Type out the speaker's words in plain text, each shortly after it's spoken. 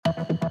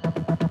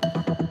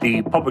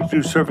The Public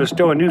News Service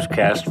NOAA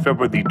Newscast,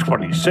 February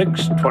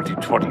 26,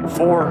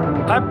 2024.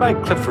 I'm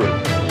Mike Clifford.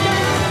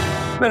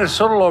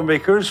 Minnesota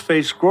lawmakers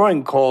face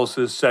growing calls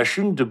this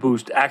session to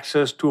boost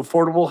access to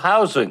affordable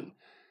housing.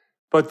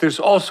 But there's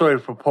also a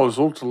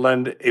proposal to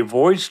lend a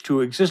voice to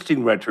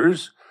existing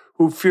renters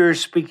who fear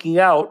speaking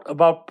out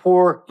about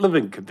poor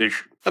living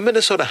conditions. A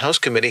Minnesota House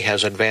committee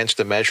has advanced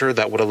a measure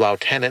that would allow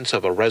tenants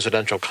of a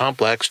residential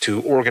complex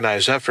to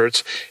organize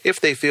efforts if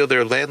they feel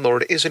their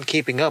landlord isn't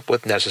keeping up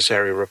with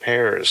necessary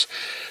repairs.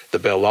 The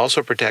bill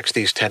also protects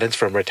these tenants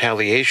from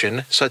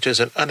retaliation, such as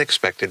an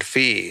unexpected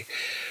fee.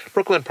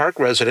 Brooklyn Park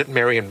resident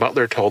Marion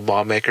Butler told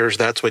lawmakers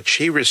that's what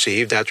she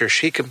received after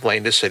she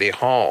complained to City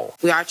Hall.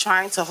 We are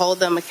trying to hold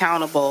them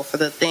accountable for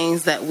the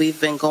things that we've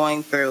been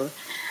going through.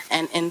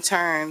 And in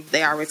turn,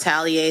 they are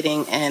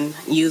retaliating and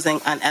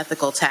using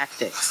unethical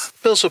tactics.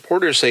 Bill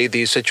supporters say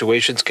these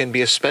situations can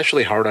be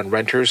especially hard on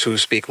renters who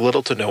speak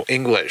little to no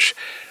English.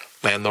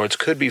 Landlords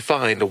could be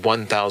fined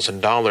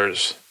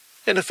 $1,000.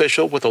 An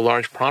official with a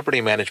large property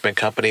management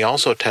company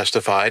also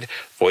testified,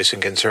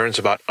 voicing concerns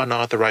about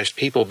unauthorized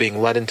people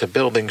being let into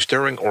buildings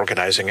during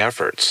organizing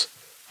efforts.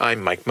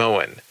 I'm Mike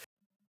Moen.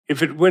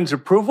 If it wins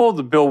approval,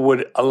 the bill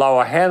would allow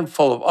a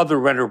handful of other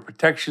renter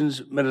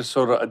protections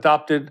Minnesota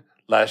adopted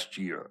last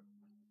year.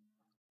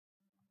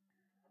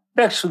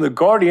 Next, from The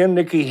Guardian,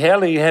 Nikki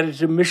Haley headed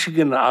to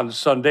Michigan on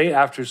Sunday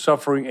after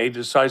suffering a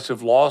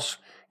decisive loss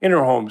in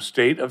her home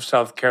state of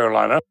South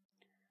Carolina.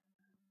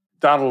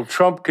 Donald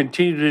Trump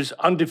continued his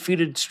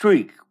undefeated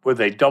streak with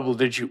a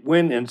double-digit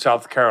win in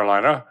South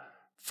Carolina,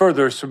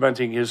 further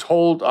cementing his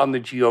hold on the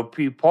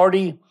GOP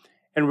party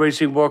and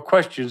raising more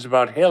questions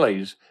about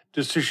Haley's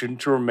decision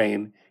to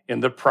remain in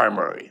the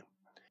primary.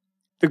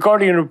 The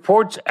Guardian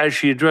reports as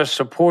she addressed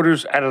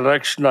supporters at an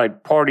election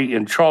night party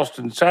in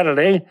Charleston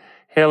Saturday,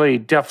 Haley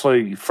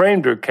deftly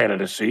framed her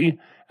candidacy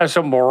as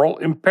a moral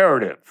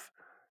imperative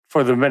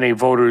for the many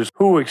voters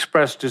who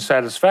expressed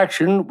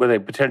dissatisfaction with a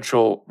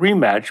potential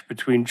rematch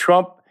between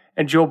Trump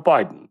and Joe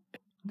Biden.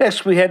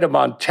 Next, we head to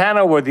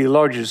Montana, where the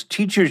largest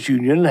teachers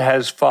union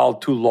has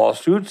filed 2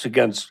 lawsuits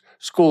against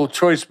school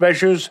choice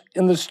measures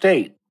in the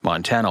state.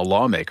 Montana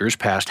lawmakers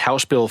passed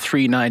House Bill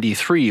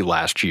 393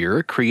 last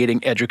year,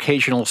 creating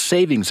educational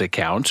savings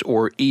accounts,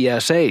 or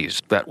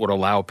ESAs, that would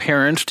allow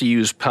parents to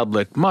use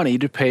public money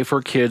to pay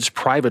for kids'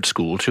 private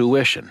school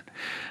tuition.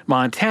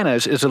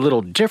 Montana's is a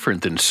little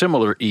different than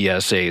similar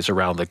ESAs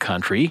around the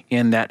country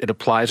in that it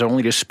applies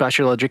only to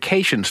special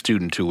education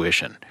student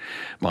tuition.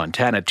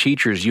 Montana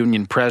Teachers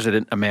Union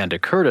President Amanda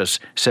Curtis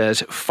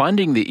says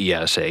funding the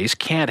ESAs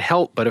can't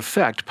help but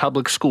affect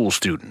public school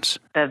students.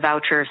 The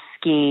voucher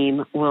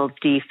scheme will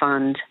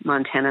defund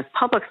Montana's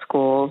public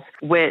schools,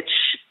 which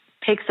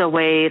takes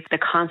away the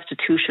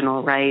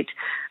constitutional right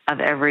of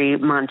every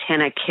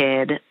Montana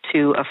kid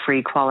to a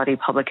free quality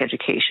public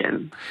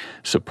education.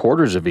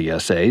 Supporters of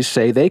ESAs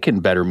say they can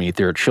better meet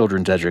their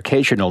children's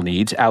educational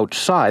needs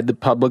outside the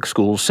public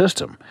school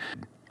system.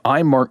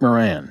 I'm Mark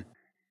Moran.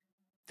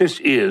 This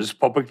is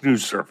Public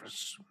News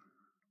Service.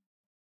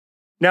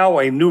 Now,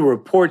 a new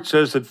report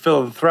says that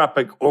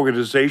philanthropic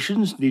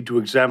organizations need to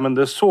examine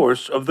the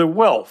source of their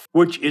wealth,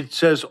 which it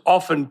says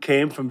often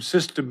came from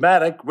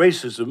systematic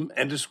racism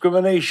and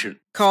discrimination.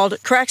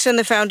 Called Cracks in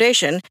the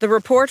Foundation, the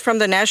report from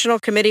the National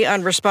Committee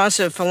on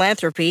Responsive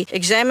Philanthropy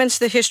examines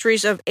the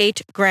histories of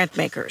 8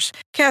 grantmakers.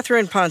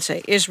 Catherine Ponce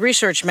is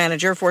research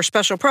manager for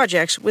special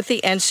projects with the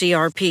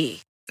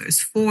NCRP. There's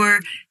 4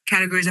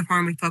 categories of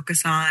harm we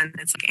focus on.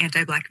 It's like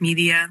anti-Black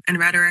media and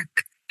rhetoric,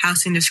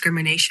 housing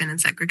discrimination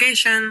and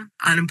segregation,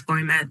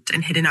 unemployment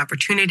and hidden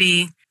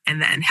opportunity,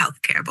 and then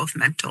healthcare, both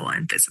mental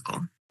and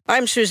physical.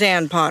 I'm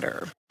Suzanne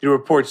Potter. The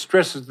report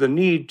stresses the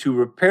need to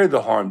repair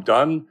the harm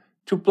done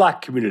to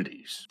Black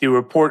communities. The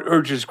report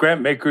urges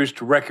grantmakers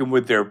to reckon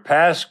with their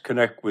past,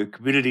 connect with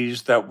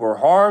communities that were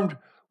harmed,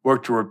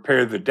 work to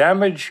repair the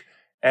damage,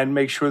 and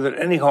make sure that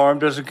any harm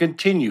doesn't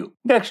continue.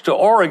 Next to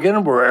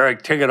Oregon, where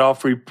Eric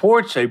Tegenoff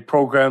reports a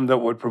program that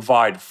would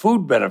provide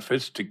food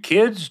benefits to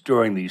kids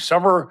during the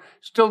summer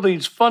still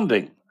needs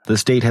funding. The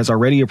state has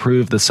already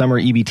approved the summer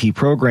EBT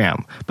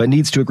program, but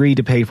needs to agree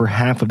to pay for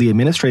half of the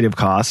administrative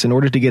costs in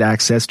order to get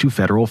access to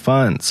federal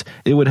funds.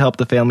 It would help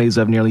the families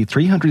of nearly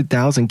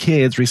 300,000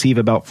 kids receive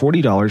about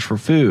 $40 for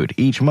food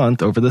each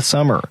month over the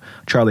summer.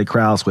 Charlie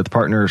Krause with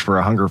Partners for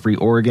a Hunger-Free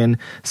Oregon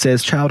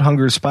says child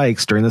hunger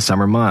spikes during the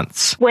summer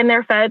months. When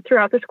they're fed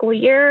throughout the school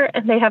year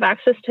and they have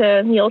access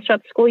to meals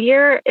throughout the school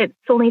year, it's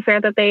only fair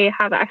that they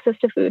have access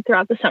to food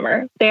throughout the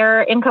summer.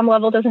 Their income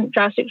level doesn't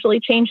drastically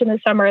change in the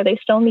summer. They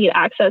still need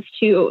access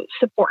to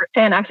support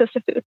and access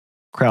to food.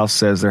 Krause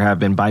says there have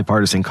been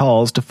bipartisan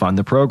calls to fund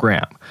the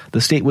program. The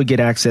state would get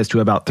access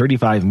to about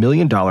 $35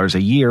 million a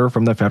year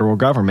from the federal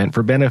government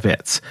for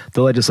benefits.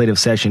 The legislative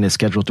session is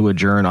scheduled to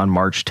adjourn on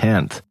March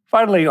 10th.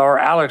 Finally, our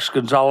Alex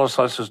Gonzalez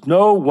lets us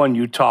know one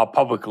Utah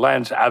public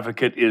lands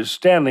advocate is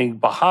standing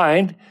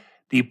behind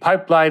the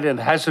Pipeline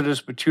and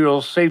Hazardous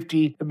Materials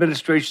Safety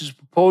Administration's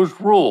proposed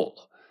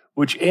rule,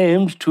 which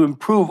aims to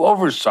improve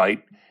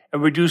oversight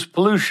and reduce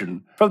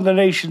pollution from the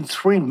nation's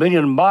 3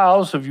 million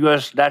miles of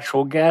U.S.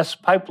 natural gas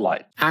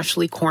pipeline.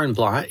 Ashley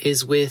Kornblatt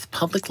is with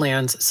Public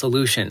Lands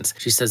Solutions.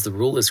 She says the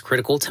rule is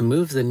critical to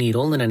move the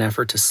needle in an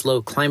effort to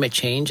slow climate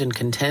change and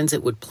contends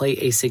it would play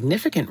a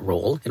significant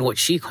role in what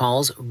she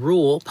calls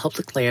rural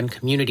public land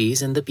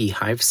communities in the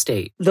Beehive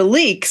State. The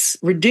leaks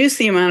reduce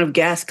the amount of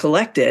gas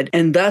collected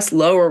and thus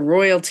lower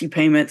royalty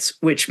payments,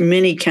 which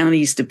many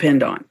counties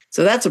depend on.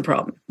 So that's a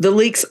problem. The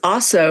leaks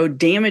also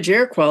damage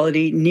air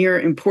quality near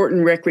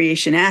important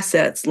recreation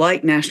assets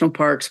like national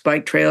parks,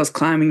 bike trails,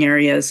 climbing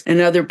areas,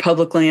 and other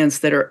public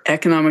lands that are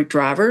economic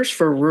drivers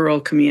for rural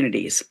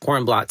communities.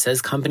 Kornblatt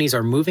says companies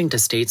are moving to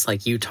states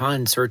like Utah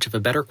in search of a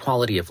better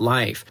quality of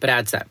life, but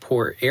adds that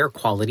poor air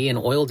quality in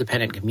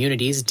oil-dependent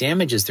communities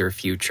damages their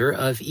future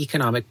of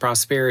economic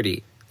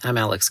prosperity. I'm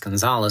Alex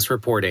Gonzalez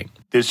reporting.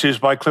 This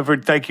is Mike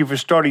Clifford. Thank you for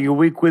starting your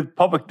week with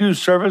Public News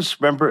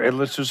Service, member and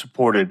listener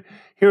supported.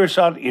 Hear us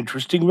on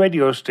interesting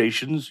radio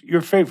stations,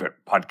 your favorite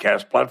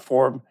podcast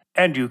platform,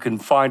 and you can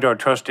find our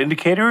trust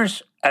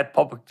indicators at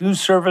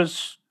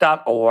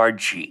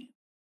publicnewsservice.org.